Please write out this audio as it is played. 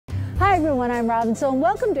Hi everyone, I'm Robin So, and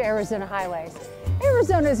welcome to Arizona Highways.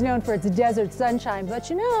 Arizona is known for its desert sunshine, but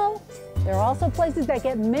you know, there are also places that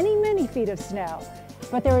get many, many feet of snow.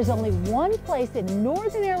 But there is only one place in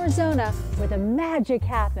northern Arizona where the magic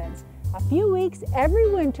happens. A few weeks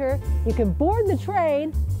every winter, you can board the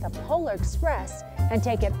train, the Polar Express, and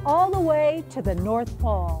take it all the way to the North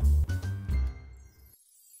Pole.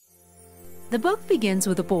 The book begins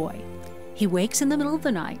with a boy. He wakes in the middle of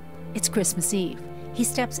the night. It's Christmas Eve. He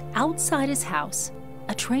steps outside his house.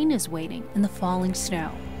 A train is waiting in the falling snow.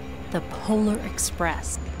 The Polar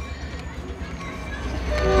Express.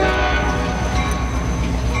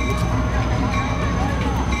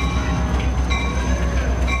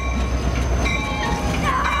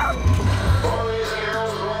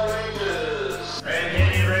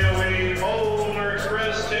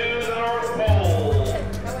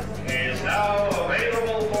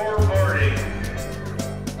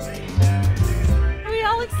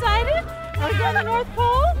 The North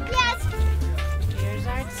Pole? Yes! Here's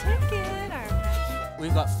our ticket.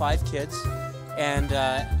 We've got 5 kids, and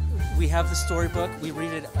we have the storybook. We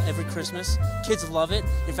read it every Christmas. Kids love it.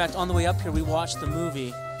 In fact, on the way up here, we watched the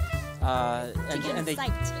movie, and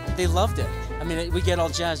they loved it. I mean, we get all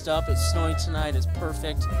jazzed up. It's snowing tonight. It's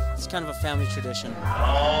perfect. It's kind of a family tradition.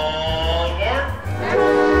 All aboard!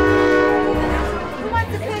 Who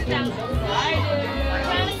wants to sit down?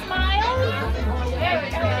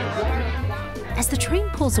 As the train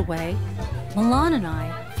pulls away, Milan and I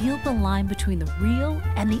feel the line between the real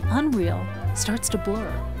and the unreal starts to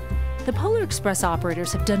blur. The Polar Express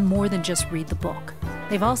operators have done more than just read the book.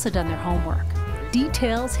 They've also done their homework.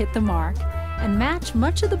 Details hit the mark and match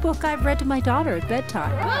much of the book I've read to my daughter at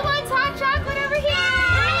bedtime. Who wants hot chocolate over here?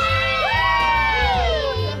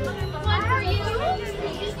 One for you.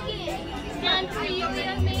 One for you,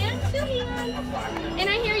 young man. 2 hands. And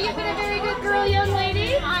I hear you've been a very good girl, young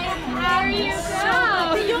lady. How are you?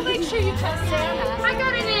 So, you'll make sure you tell Santa. I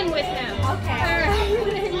got an in with him. Okay. All right,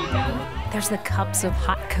 there you go. There's the cups of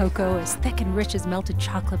hot cocoa as thick and rich as melted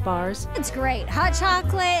chocolate bars. It's great. Hot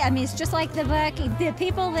chocolate, I mean, it's just like the book. The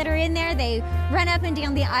people that are in there, they run up and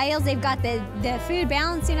down the aisles. They've got the food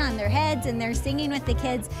balancing on their heads, and they're singing with the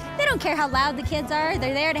kids. They don't care how loud the kids are.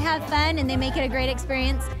 They're there to have fun, and they make it a great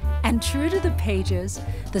experience. And true to the pages,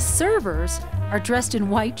 the servers are dressed in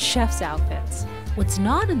white chef's outfits. What's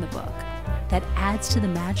not in the book that adds to the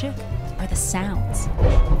magic are the sounds.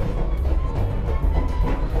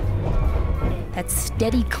 That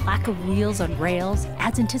steady clack of wheels on rails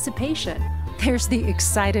adds anticipation. There's the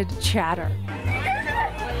excited chatter.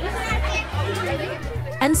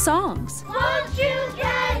 And songs. Won't you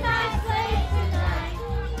drive my sleigh tonight?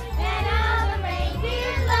 And all the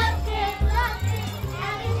reindeer loved it,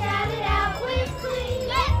 and they shouted out with glee.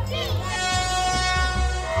 Let's sing!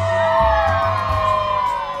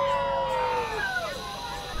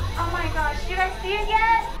 Oh my gosh, you guys see it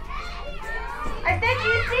yet? I said, do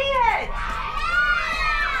you see it?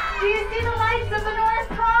 Do you see the lights of the North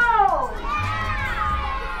Pole?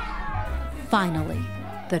 Finally,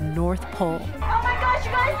 the North Pole. Oh my gosh,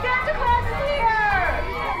 you guys, Santa Claus is here!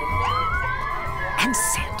 And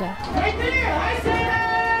Santa. Right there! Hi, Santa!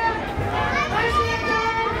 Hi, Santa!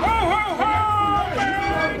 Ho, ho, ho!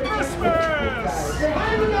 Merry Christmas!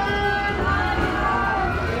 Hi, Milan!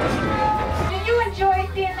 Did you enjoy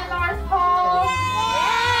seeing the North Pole?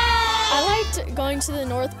 I liked going to the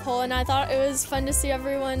North Pole, and I thought it was fun to see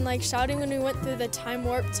everyone like shouting when we went through the time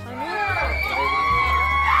warp tunnel.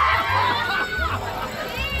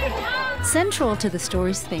 Central to the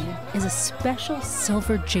story's theme is a special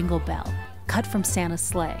silver jingle bell cut from Santa's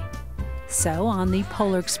sleigh. So on the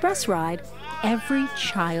Polar Express ride, every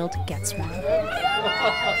child gets one.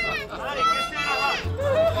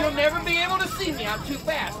 You'll never be able to see me. I'm too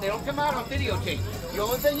fast. They don't come out on videotape. The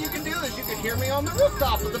only thing you can do is you can hear me on the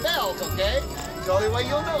rooftop with the bells, okay? It's the only way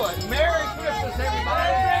you'll know it. Merry Christmas,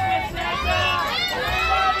 everybody!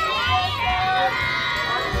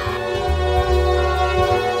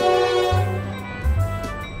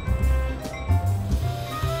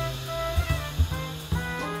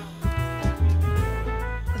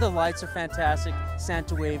 The lights are fantastic,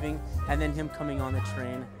 Santa waving, and then him coming on the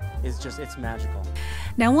train is just, it's magical.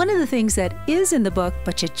 Now, one of the things that is in the book,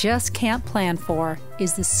 but you just can't plan for,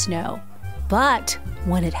 is the snow. But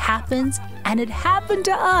when it happens, and it happened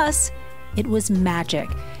to us, it was magic.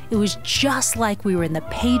 It was just like we were in the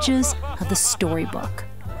pages of the storybook.